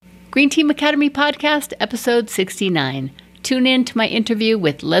Green Team Academy Podcast, Episode 69. Tune in to my interview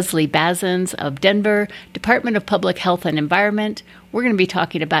with Leslie Bazins of Denver, Department of Public Health and Environment. We're going to be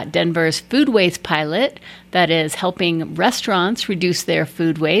talking about Denver's food waste pilot that is helping restaurants reduce their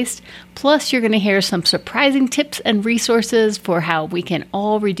food waste. Plus, you're going to hear some surprising tips and resources for how we can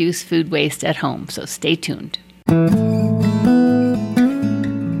all reduce food waste at home. So stay tuned.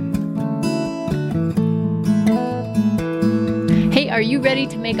 Hey, are you ready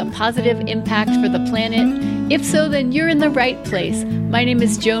to make a positive impact for the planet? If so, then you're in the right place. My name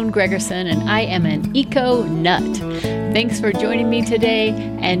is Joan Gregerson, and I am an eco-nut. Thanks for joining me today,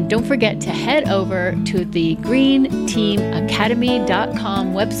 and don't forget to head over to the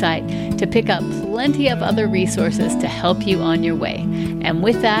greenteamacademy.com website to pick up plenty of other resources to help you on your way. And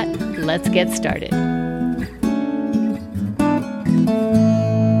with that, let's get started.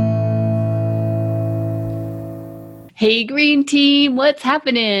 Hey, Green Team, what's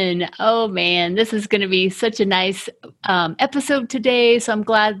happening? Oh, man, this is going to be such a nice episode today, so I'm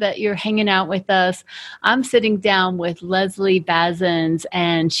glad that you're hanging out with us. I'm sitting down with Leslie Bazins,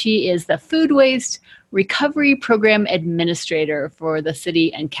 and she is the Food Waste Recovery Program Administrator for the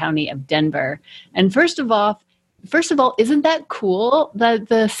City and County of Denver. And first of all, isn't that cool that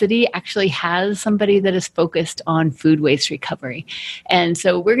the city actually has somebody that is focused on food waste recovery? And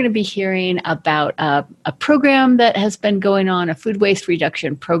so we're going to be hearing about a program that has been going on, a food waste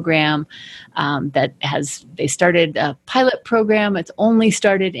reduction program they started a pilot program. It's only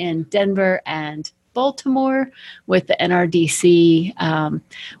started in Denver and Baltimore with the NRDC,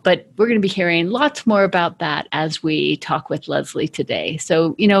 but we're going to be hearing lots more about that as we talk with Leslie today.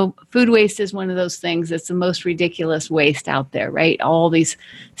 So, food waste is one of those things that's the most ridiculous waste out there, right? All these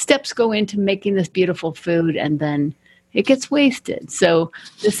steps go into making this beautiful food, and then it gets wasted. So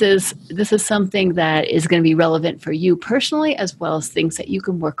this is something that is going to be relevant for you personally, as well as things that you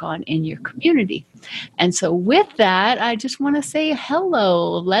can work on in your community. And so with that, I just want to say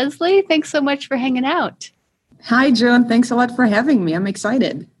hello, Leslie. Thanks so much for hanging out. Hi, Joan. Thanks a lot for having me. I'm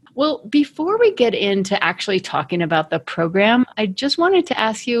excited. Well, before we get into actually talking about the program, I just wanted to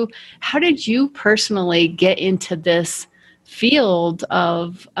ask you, how did you personally get into this field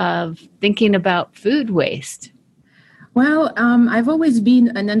of thinking about food waste? Well, I've always been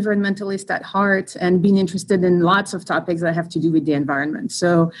an environmentalist at heart and been interested in lots of topics that have to do with the environment.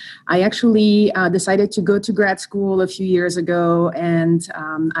 So I actually decided to go to grad school a few years ago, and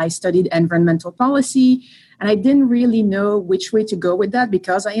I studied environmental policy. And I didn't really know which way to go with that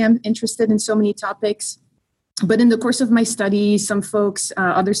because I am interested in so many topics. But in the course of my study, some folks,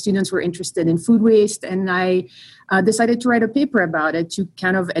 other students were interested in food waste, and I decided to write a paper about it to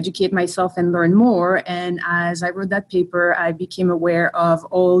kind of educate myself and learn more. And as I wrote that paper, I became aware of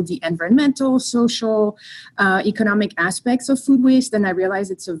all the environmental, social, economic aspects of food waste, and I realized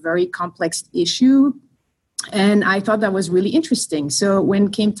it's a very complex issue. And I thought that was really interesting. So when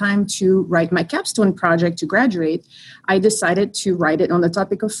it came time to write my capstone project to graduate, I decided to write it on the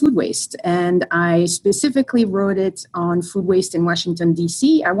topic of food waste. And I specifically wrote it on food waste in Washington,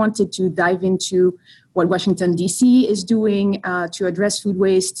 D.C. I wanted to dive into what Washington, D.C. is doing to address food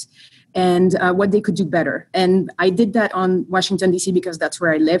waste and what they could do better. And I did that on Washington, D.C. because that's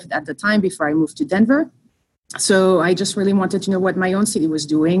where I lived at the time before I moved to Denver. So I just really wanted to know what my own city was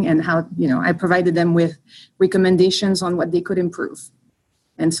doing and how, I provided them with recommendations on what they could improve.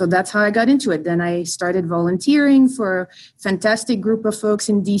 And so that's how I got into it. Then I started volunteering for a fantastic group of folks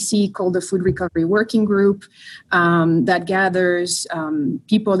in DC called the Food Recovery Working Group that gathers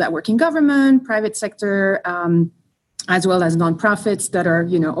people that work in government, private sector, as well as nonprofits that are,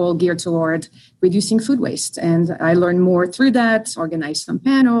 all geared toward reducing food waste. And I learned more through that, organized some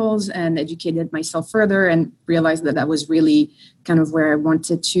panels and educated myself further and realized that was really kind of where I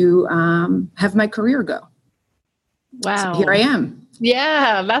wanted to have my career go. Wow. So here I am.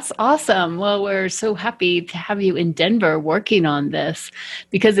 Yeah, that's awesome. Well, we're so happy to have you in Denver working on this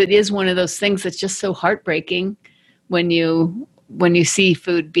because it is one of those things that's just so heartbreaking when you see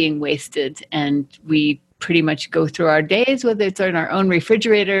food being wasted, and we pretty much go through our days, whether it's in our own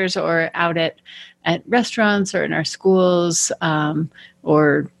refrigerators or out at restaurants or in our schools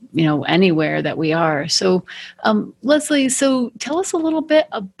or anywhere that we are. So Leslie, so tell us a little bit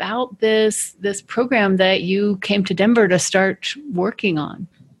about this program that you came to Denver to start working on.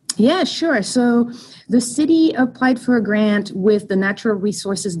 Yeah, sure. So the city applied for a grant with the Natural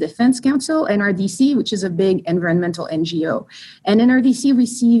Resources Defense Council, NRDC, which is a big environmental NGO. And NRDC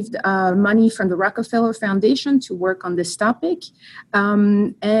received money from the Rockefeller Foundation to work on this topic.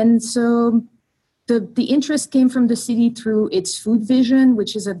 And so the interest came from the city through its food vision,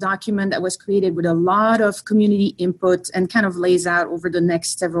 which is a document that was created with a lot of community input and kind of lays out over the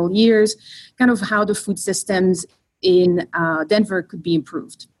next several years kind of how the food systems in Denver could be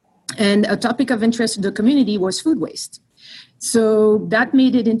improved. And a topic of interest to the community was food waste. So that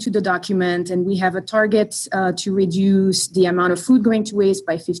made it into the document, and we have a target to reduce the amount of food going to waste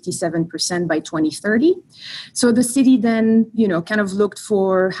by 57% by 2030. So the city then, kind of looked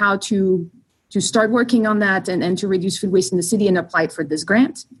for how to start working on that and to reduce food waste in the city and applied for this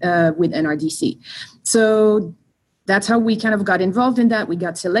grant with NRDC. So that's how we kind of got involved in that. We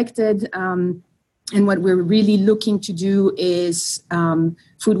got selected. And what we're really looking to do is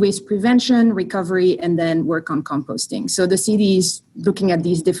food waste prevention, recovery, and then work on composting. So the city is looking at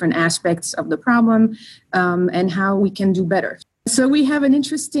these different aspects of the problem and how we can do better. So we have an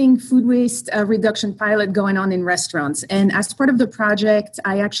interesting food waste reduction pilot going on in restaurants. And as part of the project,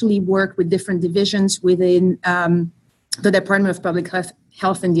 I actually work with different divisions within the Department of Public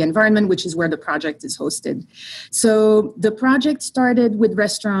Health and the Environment, which is where the project is hosted. So the project started with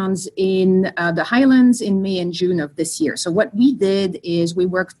restaurants in the Highlands in May and June of this year. So what we did is we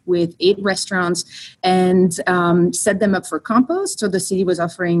worked with 8 restaurants and set them up for compost. So the city was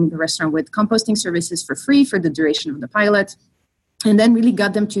offering the restaurant with composting services for free for the duration of the pilot. And then really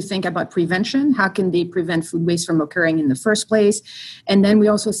got them to think about prevention. How can they prevent food waste from occurring in the first place? And then we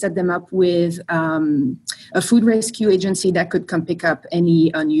also set them up with a food rescue agency that could come pick up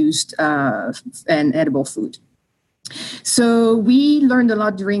any unused and edible food. So we learned a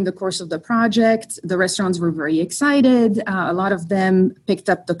lot during the course of the project. The restaurants were very excited. A lot of them picked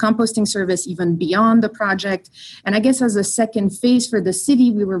up the composting service even beyond the project. And I guess as a second phase for the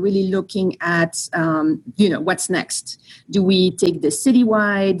city, we were really looking at, what's next? Do we take this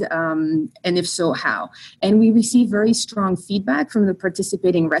citywide? And if so, how? And we received very strong feedback from the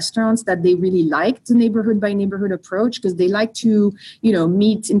participating restaurants that they really liked the neighborhood by neighborhood approach because they like to,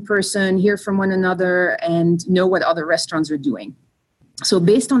 meet in person, hear from one another, and know what other restaurants are doing. So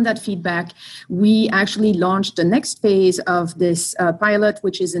based on that feedback, we actually launched the next phase of this pilot,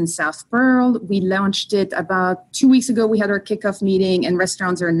 which is in South Pearl. We launched it about 2 weeks ago. We had our kickoff meeting and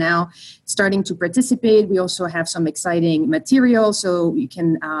restaurants are now starting to participate. We also have some exciting material. So you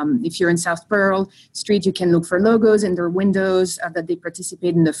can, if you're in South Pearl Street, you can look for logos in their windows that they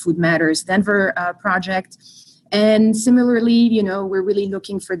participate in the Food Matters Denver project. And similarly, we're really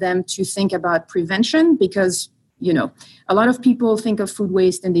looking for them to think about prevention because a lot of people think of food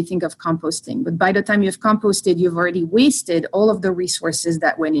waste and they think of composting. But by the time you've composted, you've already wasted all of the resources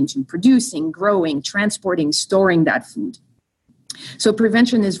that went into producing, growing, transporting, storing that food. So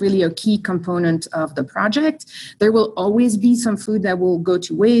prevention is really a key component of the project. There will always be some food that will go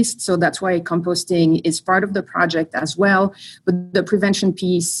to waste. So that's why composting is part of the project as well. But the prevention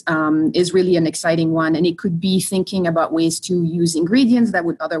piece is really an exciting one. And it could be thinking about ways to use ingredients that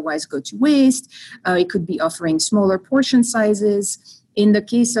would otherwise go to waste. It could be offering smaller portion sizes. In the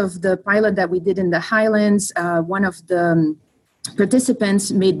case of the pilot that we did in the Highlands, one of the participants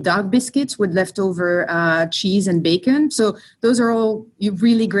made dog biscuits with leftover cheese and bacon. So those are all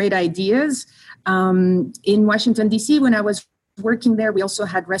really great ideas. In Washington, D.C., when I was working there, we also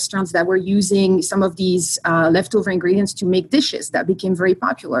had restaurants that were using some of these leftover ingredients to make dishes that became very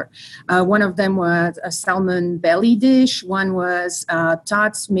popular. One of them was a salmon belly dish. One was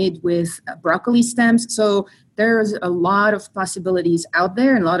tots made with broccoli stems. So there's a lot of possibilities out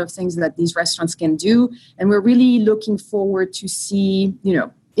there and a lot of things that these restaurants can do. And we're really looking forward to see,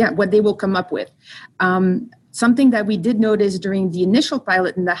 what they will come up with. Something that we did notice during the initial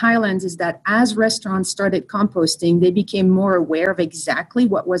pilot in the Highlands is that as restaurants started composting, they became more aware of exactly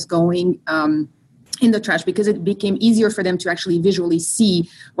what was going in the trash because it became easier for them to actually visually see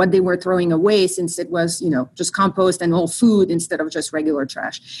what they were throwing away since it was, just compost and all food instead of just regular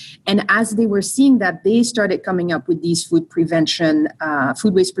trash. And as they were seeing that, they started coming up with these food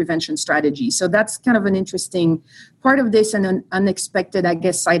waste prevention strategies. So that's kind of an interesting part of this and an unexpected,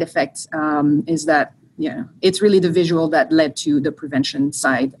 side effect is that, it's really the visual that led to the prevention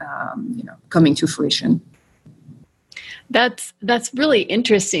side, coming to fruition. That's really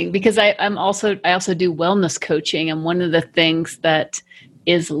interesting because I also do wellness coaching, and one of the things that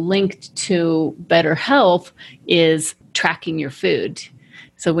is linked to better health is tracking your food.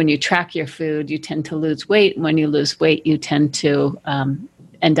 So when you track your food, you tend to lose weight. When you lose weight, you tend to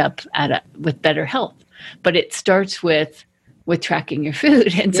end up with better health. But it starts with tracking your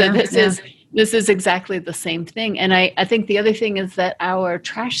food, and so this is exactly the same thing. And I think the other thing is that our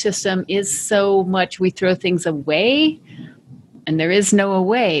trash system is so much, we throw things away and there is no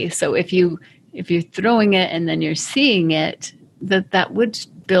away. So if you're throwing it and then you're seeing it, that would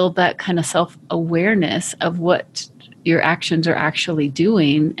build that kind of self-awareness of what your actions are actually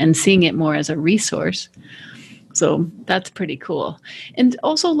doing and seeing it more as a resource. So that's pretty cool. And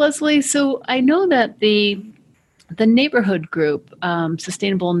also, Leslie, so I know that the neighborhood group,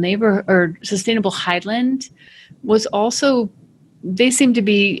 Sustainable Highland, was also, they seem to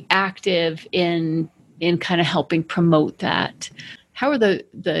be active in kind of helping promote that. How are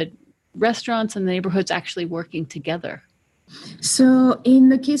the restaurants and the neighborhoods actually working together? So in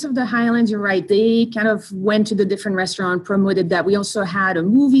the case of the Highlands, you're right. They kind of went to the different restaurant, promoted that. We also had a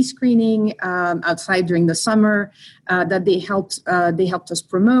movie screening outside during the summer that they helped us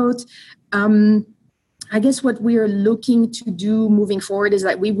promote. I guess what we are looking to do moving forward is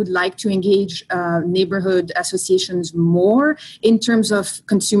that we would like to engage neighborhood associations more in terms of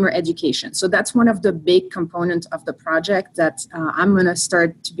consumer education. So that's one of the big components of the project that I'm going to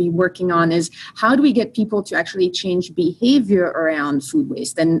start to be working on is how do we get people to actually change behavior around food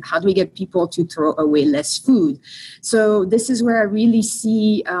waste, and how do we get people to throw away less food? So this is where I really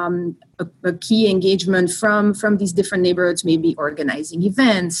see a key engagement from these different neighborhoods, maybe organizing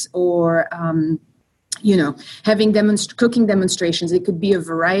events or having cooking demonstrations. It could be a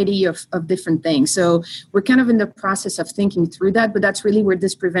variety of different things. So we're kind of in the process of thinking through that, but that's really where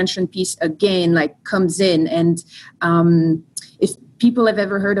this prevention piece again comes in. And if people have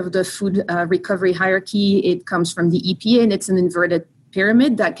ever heard of the food recovery hierarchy, it comes from the EPA, and it's an inverted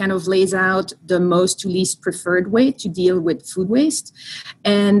pyramid that kind of lays out the most to least preferred way to deal with food waste.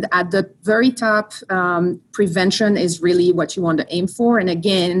 And at the very top, prevention is really what you want to aim for. And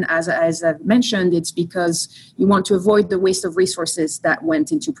again, as I've mentioned, it's because you want to avoid the waste of resources that went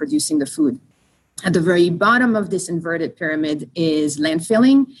into producing the food. At the very bottom of this inverted pyramid is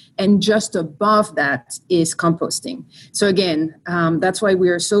landfilling, and just above that is composting. So again, that's why we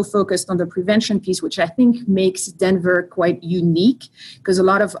are so focused on the prevention piece, which I think makes Denver quite unique, because a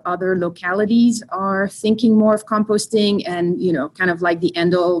lot of other localities are thinking more of composting and, kind of like the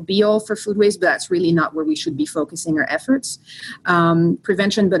end-all be-all for food waste, but that's really not where we should be focusing our efforts.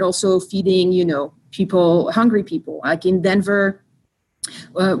 Prevention, but also feeding, hungry people. Like in Denver,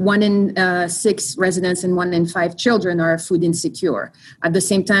 1 in 6 residents and 1 in 5 children are food insecure. At the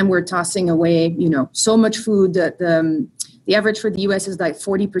same time, we're tossing away, so much food that the average for the U.S. is like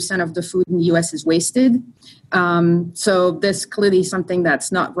 40% of the food in the U.S. is wasted. So there's clearly something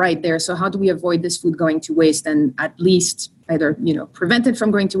that's not right there. So how do we avoid this food going to waste and at least either, prevent it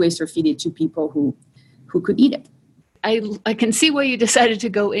from going to waste or feed it to people who could eat it? I can see why you decided to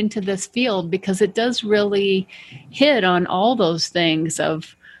go into this field, because it does really hit on all those things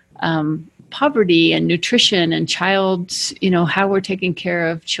of poverty and nutrition and how we're taking care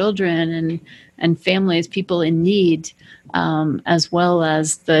of children and families, people in need, as well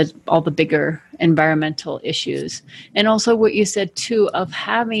as all the bigger environmental issues. And also what you said too, of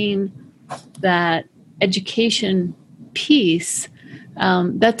having that education piece,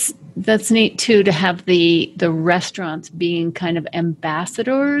 that's neat too, to have the restaurants being kind of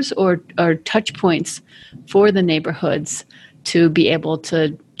ambassadors or touch points for the neighborhoods to be able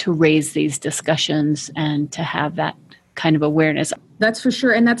to raise these discussions and to have that kind of awareness. That's for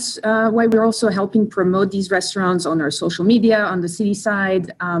sure. And that's why we're also helping promote these restaurants on our social media, on the city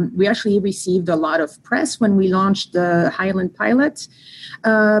side. We actually received a lot of press when we launched the Highland pilot.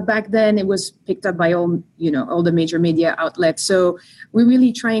 Back then, it was picked up by all the major media outlets. So we're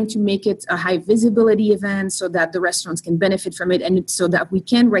really trying to make it a high visibility event so that the restaurants can benefit from it, and so that we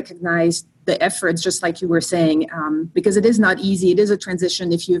can recognize the efforts, just like you were saying, because it is not easy. It is a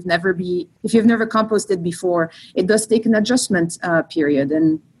transition. If you've never composted before, it does take an adjustment period.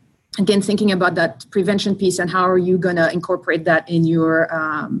 And again, thinking about that prevention piece and how are you going to incorporate that in your,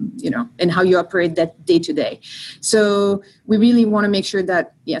 and how you operate that day to day. So we really want to make sure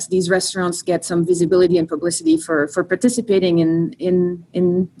that, yes, these restaurants get some visibility and publicity for participating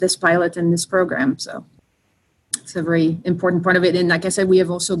in this pilot and this program. So it's a very important part of it. And like I said, we have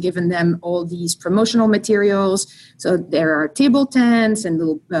also given them all these promotional materials. So there are table tents and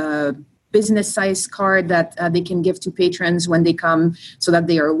little business size card that they can give to patrons when they come, so that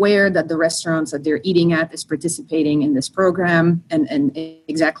they are aware that the restaurants that they're eating at is participating in this program and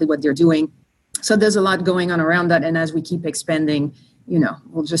exactly what they're doing. So there's a lot going on around that. And as we keep expanding,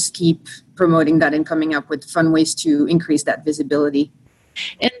 we'll just keep promoting that and coming up with fun ways to increase that visibility.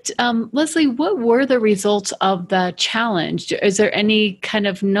 And Leslie, what were the results of the challenge? Is there any kind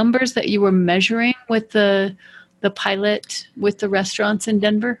of numbers that you were measuring with the pilot with the restaurants in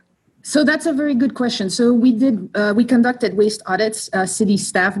Denver? So that's a very good question. So we conducted waste audits. City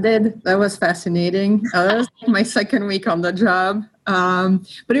staff did. That was fascinating. That was my second week on the job.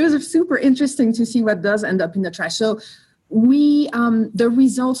 But it was super interesting to see what does end up in the trash. So The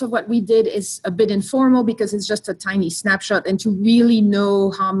results of what we did is a bit informal because it's just a tiny snapshot, and to really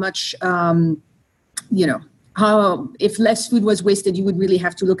know how much, how if less food was wasted, you would really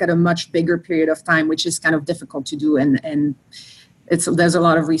have to look at a much bigger period of time, which is kind of difficult to do, and there's a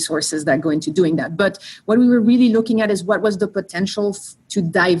lot of resources that go into doing that. But what we were really looking at is what was the potential to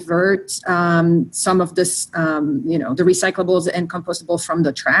divert some of this, the recyclables and compostables from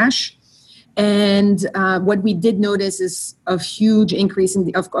the trash. And what we did notice is a huge increase in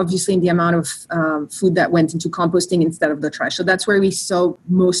the amount of food that went into composting instead of the trash. So that's where we saw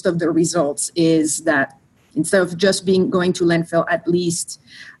most of the results, is that instead of just going to landfill, at least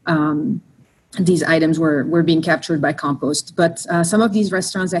these items were being captured by compost. But some of these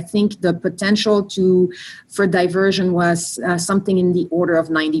restaurants, I think the potential for diversion was something in the order of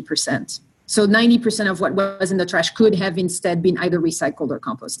 90%. So 90% of what was in the trash could have instead been either recycled or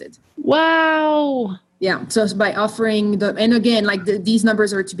composted. Wow. Yeah. So by offering and again, these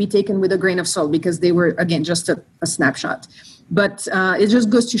numbers are to be taken with a grain of salt because they were, again, just a snapshot. But it just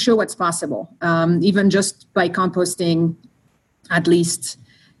goes to show what's possible. Even just by composting, at least,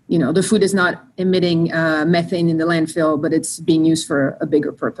 the food is not emitting methane in the landfill, but it's being used for a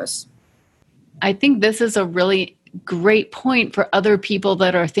bigger purpose. I think this is a really great point for other people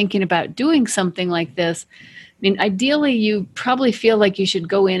that are thinking about doing something like this. I mean, ideally, you probably feel like you should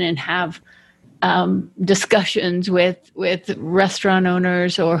go in and have discussions with restaurant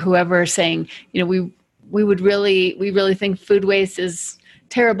owners or whoever, saying, we really think food waste is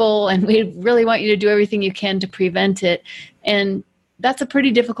terrible, and we really want you to do everything you can to prevent it. And that's a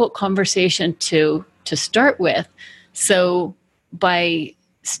pretty difficult conversation to start with. So by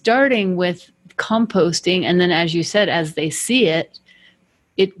starting with composting, and then, as you said, as they see it,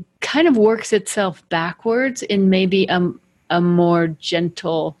 it kind of works itself backwards in maybe a more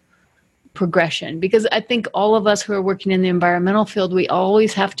gentle progression. Because I think all of us who are working in the environmental field, we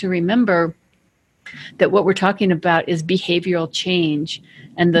always have to remember that what we're talking about is behavioral change,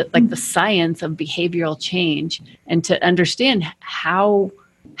 and the science of behavioral change, and to understand how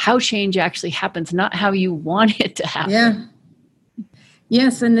change actually happens, not how you want it to happen. Yeah.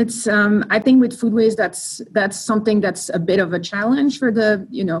 Yes, and it's I think with food waste, that's something that's a bit of a challenge for the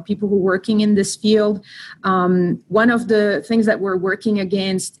people who are working in this field. One of the things that we're working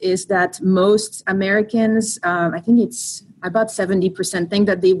against is that most Americans, I think it's about 70%, think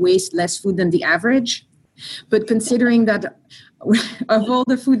that they waste less food than the average. But considering that of all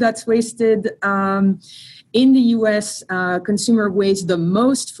the food that's wasted in the U.S., consumer waste the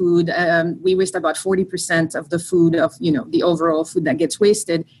most food. We waste about 40% of the food of the overall food that gets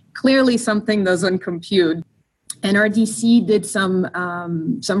wasted. Clearly, something doesn't compute. And RDC did some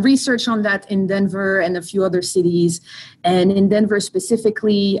research on that in Denver and a few other cities. And in Denver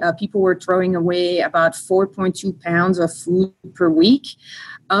specifically, people were throwing away about 4.2 pounds of food per week.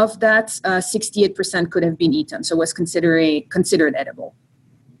 Of that, 68% could have been eaten, so was considered edible.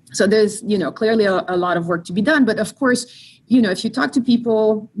 So there's, clearly a lot of work to be done. But of course, if you talk to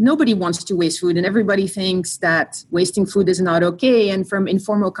people, nobody wants to waste food, and everybody thinks that wasting food is not okay. And from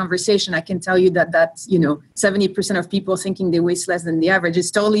informal conversation, I can tell you that 70% of people thinking they waste less than the average is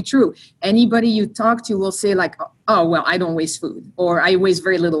totally true. Anybody you talk to will say oh, well, I don't waste food, or I waste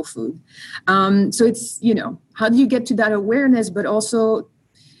very little food. So it's, how do you get to that awareness, but also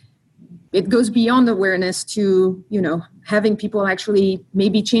it goes beyond awareness to, having people actually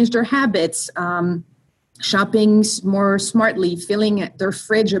maybe change their habits, shopping more smartly, filling their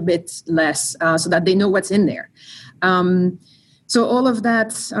fridge a bit less so that they know what's in there. So all of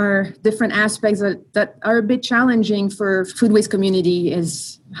that are different aspects that are a bit challenging for food waste community.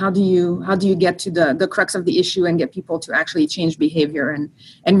 Is how do you get to the crux of the issue and get people to actually change behavior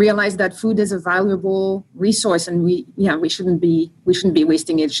and realize that food is a valuable resource, and we shouldn't be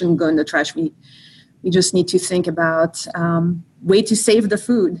wasting it. It shouldn't go in the trash. We just need to think about way to save the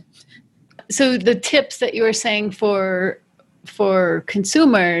food. So the tips that you were saying for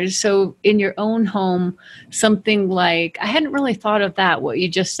consumers, so in your own home, something like, I hadn't really thought of that. What you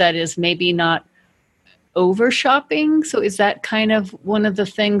just said is maybe not over shopping. So is that kind of one of the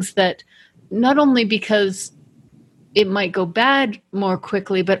things that, not only because it might go bad more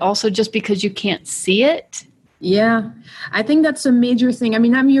quickly, but also just because you can't see it? Yeah, I think that's a major thing. I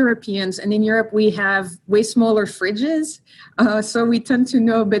mean, I'm Europeans, and in Europe we have way smaller fridges. So we tend to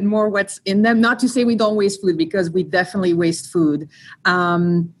know a bit more what's in them. Not to say we don't waste food, because we definitely waste food.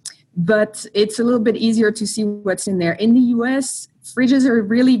 But it's a little bit easier to see what's in there. In the US, fridges are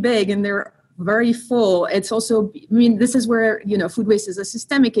really big, and they're very full. It's also, I mean, this is where, food waste is a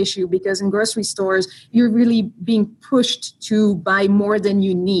systemic issue, because in grocery stores, you're really being pushed to buy more than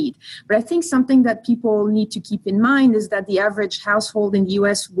you need. But I think something that people need to keep in mind is that the average household in the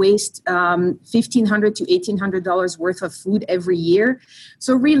US wastes $1,500 to $1,800 worth of food every year.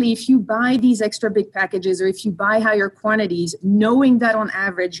 So really, if you buy these extra big packages, or if you buy higher quantities, knowing that on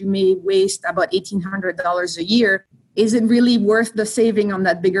average you may waste about $1,800 a year, is it really worth the saving on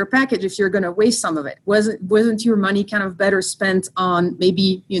that bigger package if you're going to waste some of it? Wasn't your money kind of better spent on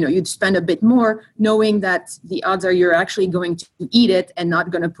maybe, you'd spend a bit more, knowing that the odds are you're actually going to eat it and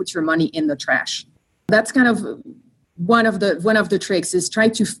not going to put your money in the trash? That's kind of one of the tricks, is try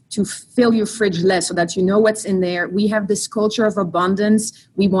to fill your fridge less so that you know what's in there. We have this culture of abundance.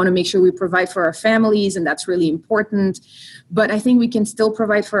 We want to make sure we provide for our families, and that's really important. But I think we can still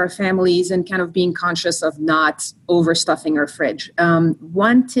provide for our families and kind of being conscious of not overstuffing our fridge.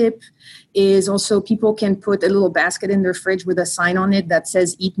 One tip is also, people can put a little basket in their fridge with a sign on it that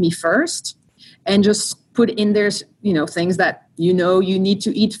says "Eat me first," and just put in there, things that you need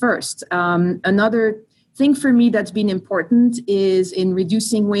to eat first. Another thing for me that's been important is in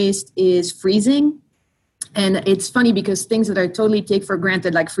reducing waste is freezing. And it's funny because things that I totally take for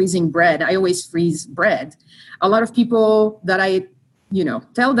granted, like freezing bread, I always freeze bread. A lot of people that I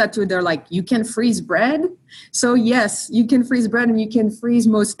tell that to, they're like, you can freeze bread? So yes, you can freeze bread, and you can freeze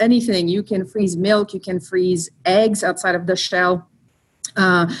most anything. You can freeze milk, you can freeze eggs outside of the shell.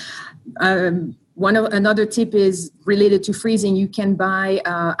 Another tip is related to freezing. You can buy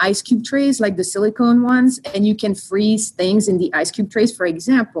ice cube trays, like the silicone ones, and you can freeze things in the ice cube trays. For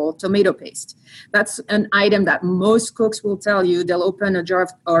example, tomato paste. That's an item that most cooks will tell you. They'll open a jar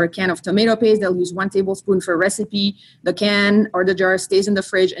or a can of tomato paste. They'll use 1 tablespoon for a recipe. The can or the jar stays in the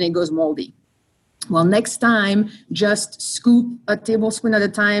fridge and it goes moldy. Well, next time, just scoop a tablespoon at a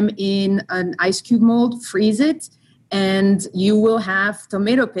time in an ice cube mold, freeze it, and you will have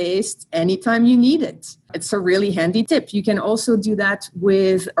tomato paste anytime you need it. It's a really handy tip. You can also do that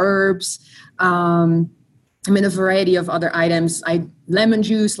with herbs. A variety of other items. Lemon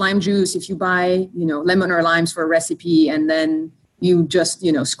juice, lime juice, if you buy, lemon or limes for a recipe, and then you just,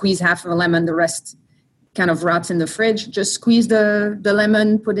 squeeze half of a lemon, the rest kind of rots in the fridge. Just squeeze the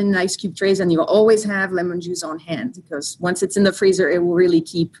lemon, put it in ice cube trays, and you'll always have lemon juice on hand, because once it's in the freezer, it will really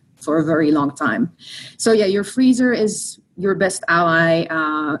keep for a very long time. So yeah, your freezer is your best ally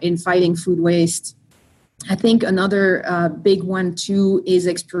in fighting food waste. I think another big one too is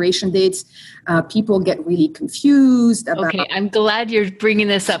expiration dates. People get really confused about. Okay, I'm glad you're bringing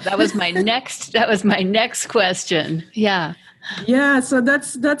this up. That was my next question. Yeah. Yeah, so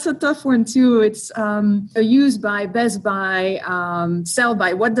that's a tough one too. It's used by, Best Buy, sell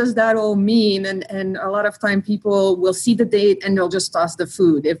by. What does that all mean? And a lot of time people will see the date and they'll just toss the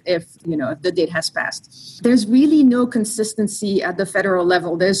food if the date has passed. There's really no consistency at the federal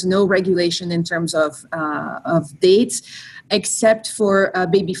level. There's no regulation in terms of dates, except for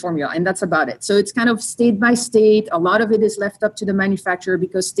baby formula, and that's about it. So it's kind of state by state. A lot of it is left up to the manufacturer,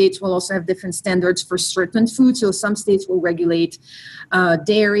 because states will also have different standards for certain foods. So some states will regulate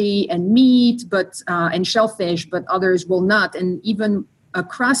dairy and meat, and shellfish, but others will not. And even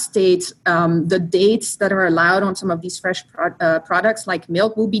across states, the dates that are allowed on some of these fresh products like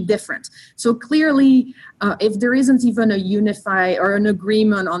milk will be different. So clearly, if there isn't even a unified or an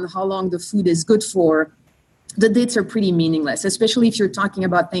agreement on how long the food is good for, the dates are pretty meaningless, especially if you're talking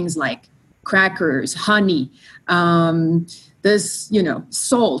about things like crackers, honey. There's,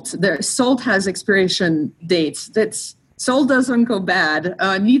 salt. Salt has expiration dates. Salt doesn't go bad.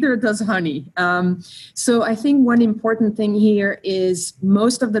 Neither does honey. So I think one important thing here is,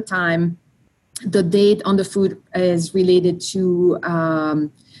 most of the time, the date on the food is related to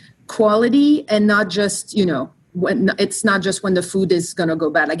quality, and not just, it's not just when the food is going to go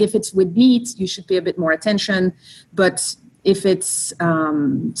bad. Like if it's with meat, you should pay a bit more attention. But if it's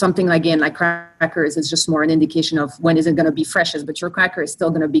something like crackers, it's just more an indication of when is it going to be freshest. But your cracker is still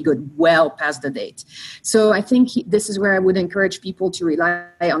going to be good well past the date. So I think this is where I would encourage people to rely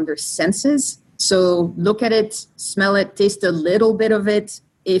on their senses. So look at it, smell it, taste a little bit of it.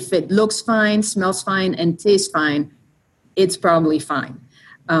 If it looks fine, smells fine, and tastes fine, it's probably fine.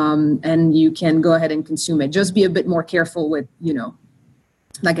 And you can go ahead and consume it. Just be a bit more careful with,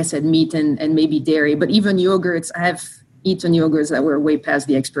 like I said, meat and maybe dairy. But even yogurts, I have eaten yogurts that were way past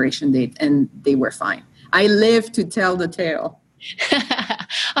the expiration date, and they were fine. I live to tell the tale.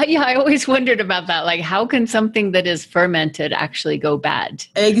 Yeah, I always wondered about that. Like, how can something that is fermented actually go bad?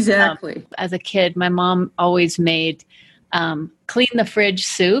 Exactly. As a kid, my mom always made clean the fridge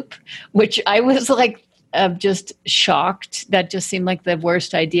soup, which I was like, just shocked. That just seemed like the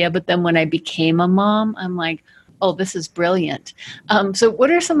worst idea. But then when I became a mom, I'm like, oh, this is brilliant. So what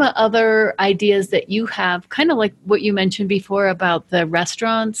are some other ideas that you have, kind of like what you mentioned before about the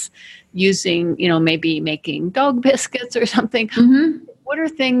restaurants using, maybe making dog biscuits or something? Mm-hmm. What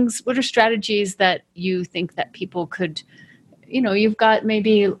are strategies that you think that people could, you've got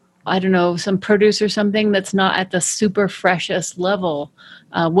maybe, I don't know, some produce or something that's not at the super freshest level.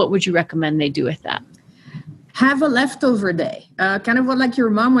 What would you recommend they do with that? Have a leftover day, kind of what like your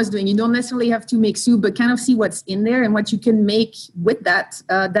mom was doing. You don't necessarily have to make soup, but kind of see what's in there and what you can make with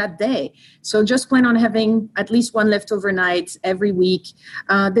that day. So just plan on having at least one leftover night every week.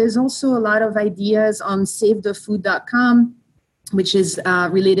 There's also a lot of ideas on SaveTheFood.com, which is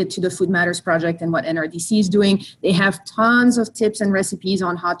related to the Food Matters Project and what NRDC is doing. They have tons of tips and recipes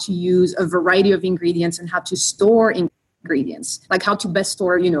on how to use a variety of ingredients and how to store ingredients, like how to best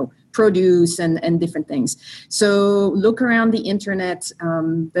store, produce and different things. So look around the internet.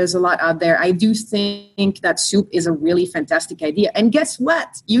 There's a lot out there. I do think that soup is a really fantastic idea. And guess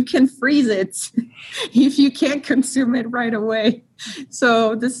what? You can freeze it if you can't consume it right away.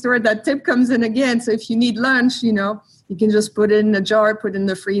 So this is where that tip comes in again. So if you need lunch, you can just put it in a jar, put it in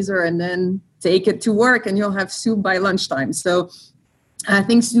the freezer, and then take it to work, and you'll have soup by lunchtime. So I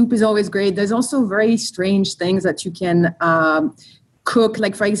think soup is always great. There's also very strange things that you can cook.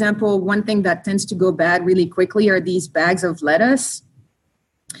 Like, for example, one thing that tends to go bad really quickly are these bags of lettuce,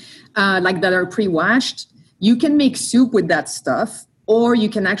 that are pre-washed. You can make soup with that stuff, or you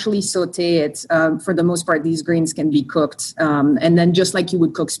can actually saute it. For the most part, these greens can be cooked. And then just like you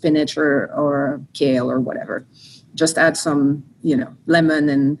would cook spinach or kale or whatever, just add some,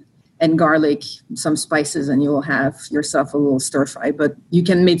 lemon and garlic, some spices, and you'll have yourself a little stir fry. But you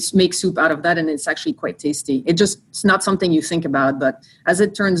can make soup out of that, and it's actually quite tasty. It's not something you think about, but as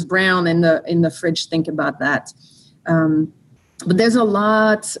it turns brown in the fridge, think about that. But there's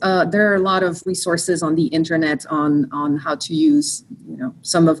there are a lot of resources on the internet on how to use,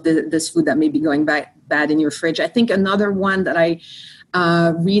 some of this food that may be going bad in your fridge. I think another one that I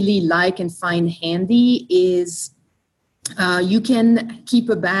really like and find handy is you can keep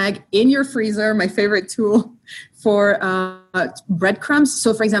a bag in your freezer, my favorite tool, for breadcrumbs.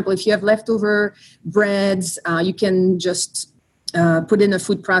 So, for example, if you have leftover breads, you can just put in a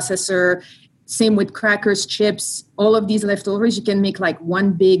food processor. Same with crackers, chips, all of these leftovers, you can make like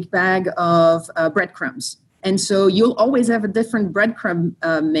one big bag of breadcrumbs. And so you'll always have a different breadcrumb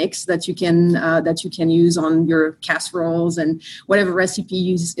mix that you can use on your casseroles and whatever recipe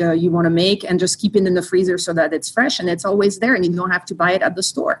you want to make, and just keep it in the freezer so that it's fresh and it's always there, and you don't have to buy it at the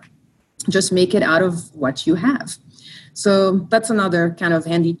store. Just make it out of what you have. So that's another kind of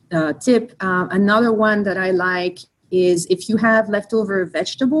handy tip. Another one that I like is if you have leftover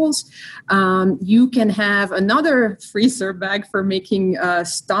vegetables, you can have another freezer bag for making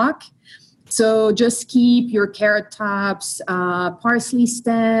stock. So just keep your carrot tops, parsley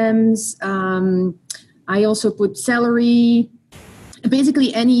stems. I also put celery,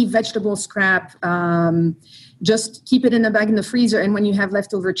 basically any vegetable scrap. Just keep it in a bag in the freezer. And when you have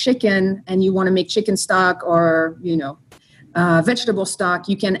leftover chicken and you want to make chicken stock or, vegetable stock,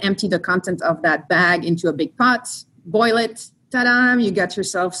 you can empty the content of that bag into a big pot, boil it. Ta-da! You got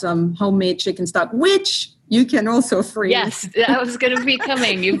yourself some homemade chicken stock, which you can also freeze. Yes, that was going to be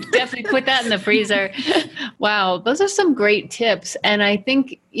coming. You definitely put that in the freezer. Wow, those are some great tips. And I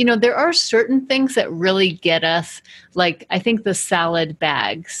think, there are certain things that really get us. Like, I think the salad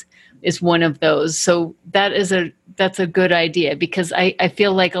bags is one of those. So that's a good idea, because I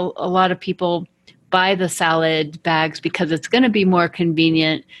feel like a lot of people buy the salad bags because it's going to be more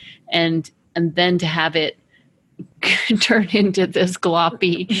convenient, and then to have it turn into this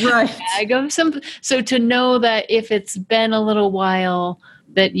gloppy bag of some. So to know that if it's been a little while,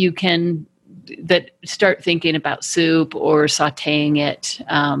 that you can start thinking about soup or sauteing it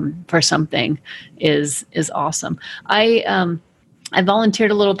for something is awesome. I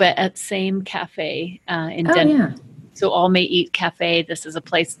volunteered a little bit at Same Cafe in Denver. Yeah. So All May Eat Cafe. This is a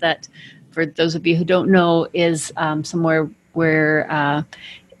place that, for those of you who don't know, is somewhere where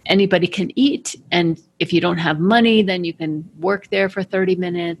anybody can eat. And if you don't have money, then you can work there for 30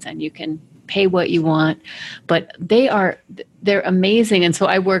 minutes and you can pay what you want. But they're amazing. And so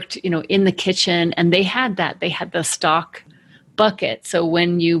I worked, in the kitchen, and they had the stock bucket. So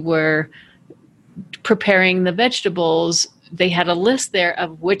when you were preparing the vegetables, they had a list there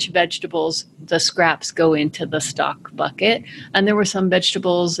of which vegetables the scraps go into the stock bucket. And there were some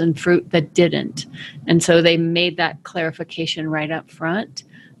vegetables and fruit that didn't. And so they made that clarification right up front.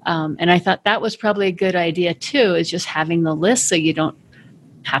 And I thought that was probably a good idea too, is just having the list so you don't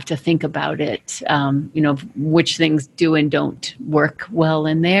have to think about it, which things do and don't work well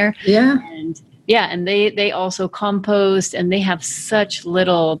in there. Yeah. And they also compost, and they have such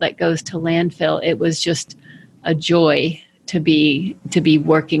little that goes to landfill. It was just a joy to be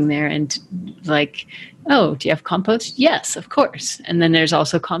working there, and like, oh, do you have compost? Yes, of course. And then there's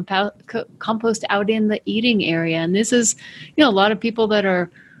also compost out in the eating area. And this is, a lot of people that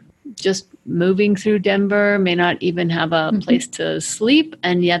are just moving through Denver may not even have a place to sleep,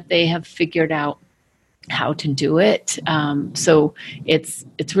 and yet they have figured out how to do it. So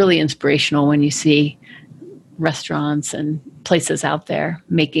it's really inspirational when you see restaurants and places out there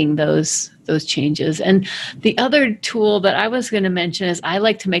making those changes. And the other tool that I was going to mention is I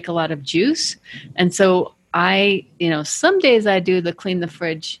like to make a lot of juice. And so some days I do the clean the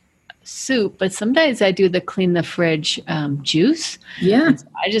fridge soup, but some days I do the clean the fridge juice. Yeah. So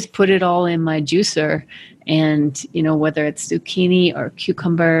I just put it all in my juicer, and whether it's zucchini or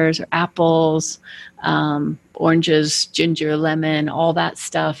cucumbers or apples, oranges, ginger, lemon, all that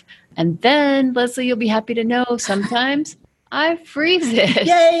stuff. And then, Leslie, you'll be happy to know sometimes I freeze it.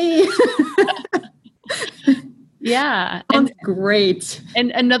 Yay! Yeah. And great.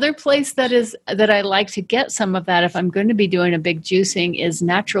 And another place that I like to get some of that if I'm going to be doing a big juicing is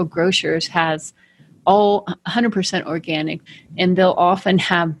Natural Grocers has all 100% organic, and they'll often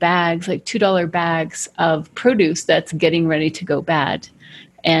have bags, like $2 bags of produce that's getting ready to go bad.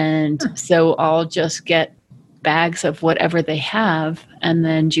 And so I'll just get bags of whatever they have and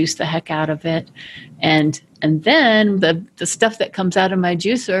then juice the heck out of it. And then the stuff that comes out of my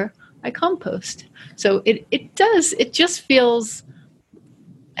juicer, I compost. So it just feels,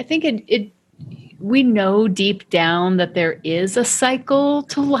 I think we know deep down that there is a cycle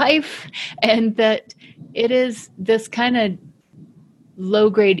to life, and that it is this kind of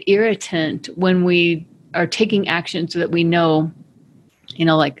low-grade irritant when we are taking actions that we know,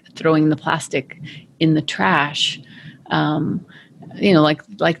 like throwing the plastic in the trash,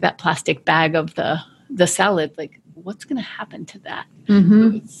 like that plastic bag of the salad, like what's going to happen to that?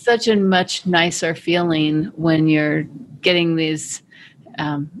 Mm-hmm. It's such a much nicer feeling when you're getting these,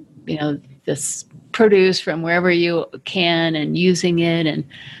 this produce from wherever you can and using it and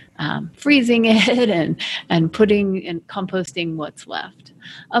freezing it and putting and composting what's left.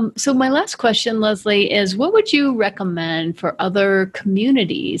 So my last question, Leslie, is what would you recommend for other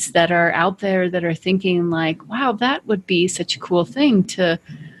communities that are out there that are thinking like, wow, that would be such a cool thing to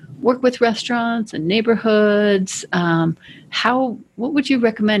work with restaurants and neighborhoods? What would you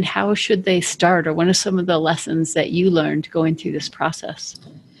recommend? How should they start? Or what are some of the lessons that you learned going through this process?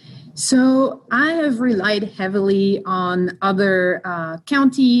 So I have relied heavily on other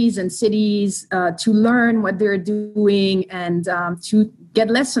counties and cities to learn what they're doing and to get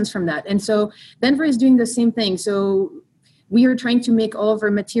lessons from that. And so Denver is doing the same thing. So we are trying to make all of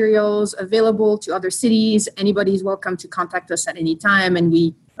our materials available to other cities. Anybody is welcome to contact us at any time, and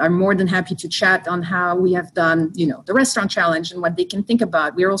we are more than happy to chat on how we have done, the restaurant challenge and what they can think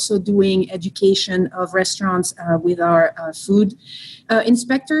about. We're also doing education of restaurants with our food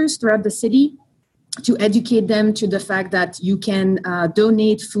inspectors throughout the city to educate them to the fact that you can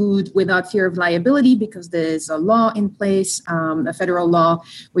donate food without fear of liability, because there's a law in place, a federal law,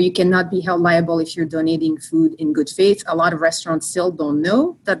 where you cannot be held liable if you're donating food in good faith. A lot of restaurants still don't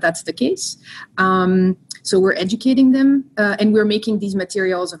know that that's the case. So we're educating them, and we're making these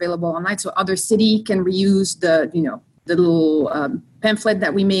materials available online so other city can reuse the little pamphlet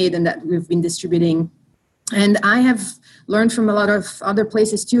that we made and that we've been distributing. And I have learned from a lot of other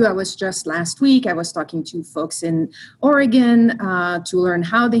places too. I was just last week, I was talking to folks in Oregon to learn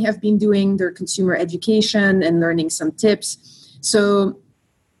how they have been doing their consumer education and learning some tips. So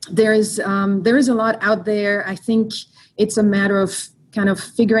there is a lot out there. I think it's a matter of kind of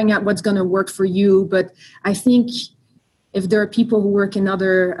figuring out what's going to work for you. But I think if there are people who work in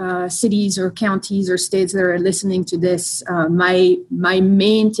other cities or counties or states that are listening to this, my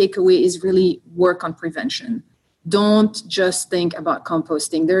main takeaway is really work on prevention. Don't just think about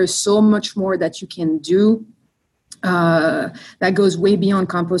composting. There is so much more that you can do that goes way beyond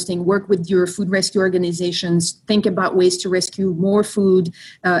composting. Work with your food rescue organizations. Think about ways to rescue more food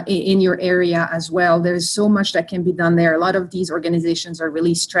in your area as well. There's so much that can be done there. A lot of these organizations are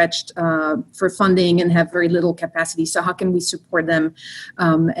really stretched for funding and have very little capacity. So how can we support them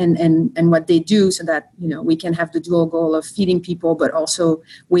and what they do so that we can have the dual goal of feeding people but also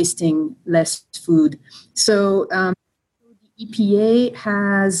wasting less food? So the EPA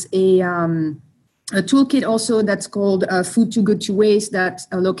has a toolkit also that's called Food Too Good to Waste that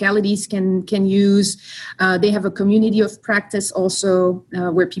localities can use. They have a community of practice also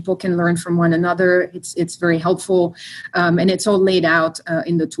where people can learn from one another. It's very helpful, and it's all laid out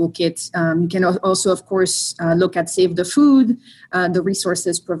in the toolkit. You can also, of course, look at Save the Food, the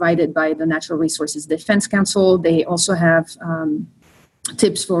resources provided by the Natural Resources Defense Council. They also have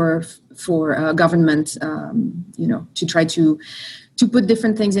tips for government, to try to put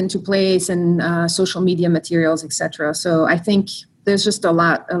different things into place and social media materials, etc. So I think there's just a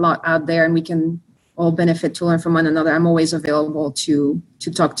lot out there, and we can all benefit to learn from one another. I'm always available to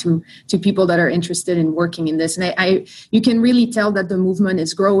talk to people that are interested in working in this. And you can really tell that the movement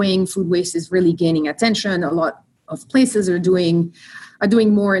is growing. Food waste is really gaining attention. A lot of places are doing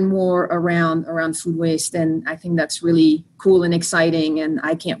more and more around food waste, and I think that's really cool and exciting. And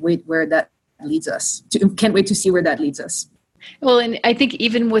I can't wait where that leads us. Can't wait to see where that leads us. Well, and I think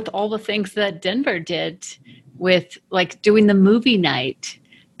even with all the things that Denver did with like doing the movie night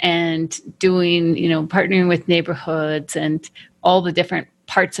and doing, partnering with neighborhoods and all the different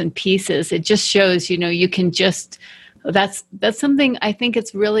parts and pieces, it just shows, you can just, that's something I think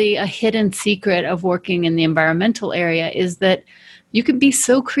it's really a hidden secret of working in the environmental area is that you can be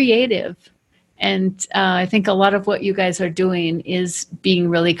so creative. And I think a lot of what you guys are doing is being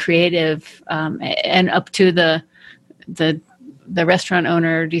really creative and up to the restaurant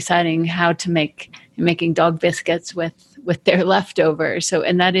owner deciding how to making dog biscuits with their leftovers. So,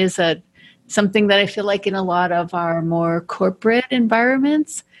 and that is something that I feel like in a lot of our more corporate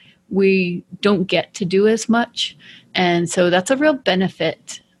environments, we don't get to do as much. And so that's a real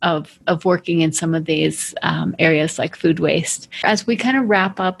benefit of working in some of these areas like food waste. As we kind of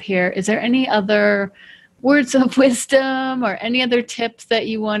wrap up here, is there any other words of wisdom or any other tips that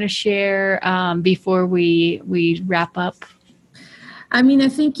you want to share before we wrap up? I mean, I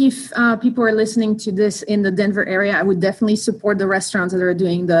think if people are listening to this in the Denver area, I would definitely support the restaurants that are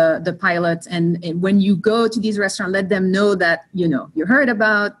doing the pilot. And when you go to these restaurants, let them know that, you heard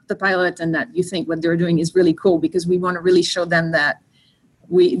about the pilot and that you think what they're doing is really cool, because we want to really show them that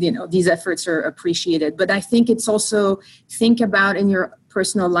these efforts are appreciated. But I think it's also think about in your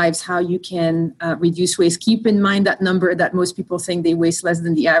personal lives how you can reduce waste. Keep in mind that number that most people think they waste less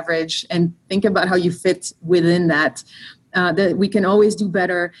than the average, and think about how you fit within that. That we can always do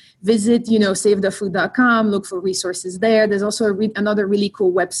better. Visit, savethefood.com, look for resources there. There's also another really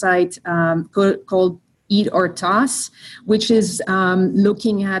cool website called Eat or Toss, which is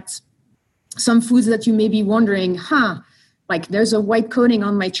looking at some foods that you may be wondering, like there's a white coating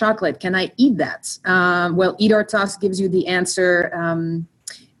on my chocolate. Can I eat that? Well, Eat or Toss gives you the answer.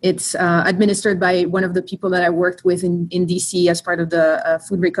 It's administered by one of the people that I worked with in DC as part of the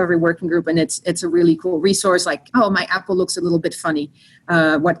Food Recovery Working Group. And it's a really cool resource. Like, my apple looks a little bit funny.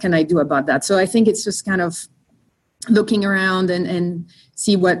 What can I do about that? So I think it's just kind of looking around and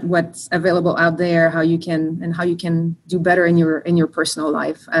see what's available out there, how you can do better in your personal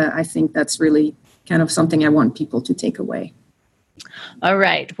life. I think that's really kind of something I want people to take away. All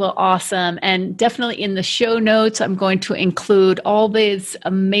right. Well, awesome. And definitely in the show notes, I'm going to include all these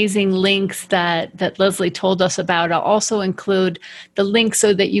amazing links that Leslie told us about. I'll also include the links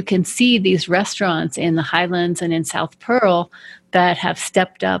so that you can see these restaurants in the Highlands and in South Pearl that have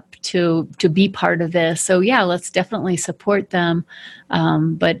stepped up to be part of this. So yeah, let's definitely support them.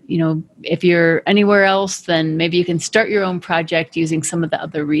 But if you're anywhere else, then maybe you can start your own project using some of the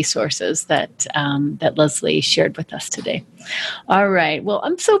other resources that Leslie shared with us today. All right. Well,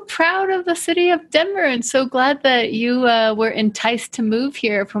 I'm so proud of the city of Denver and so glad that you were enticed to move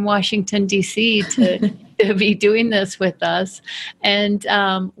here from Washington, D.C. to be doing this with us. And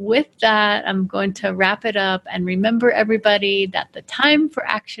with that, I'm going to wrap it up. And remember, everybody, that the time for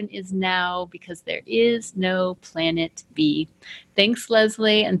action is now, because there is no planet B. Thanks,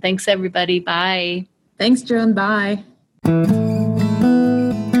 Leslie, and thanks, everybody. Bye. Thanks, Joan. Bye.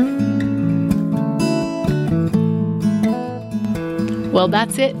 Well,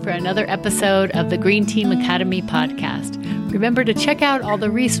 that's it for another episode of the Green Team Academy podcast. Remember to check out all the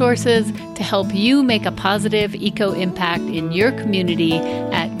resources to help you make a positive eco impact in your community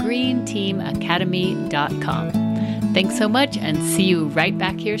at greenteamacademy.com. Thanks so much, and see you right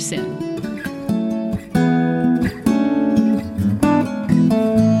back here soon.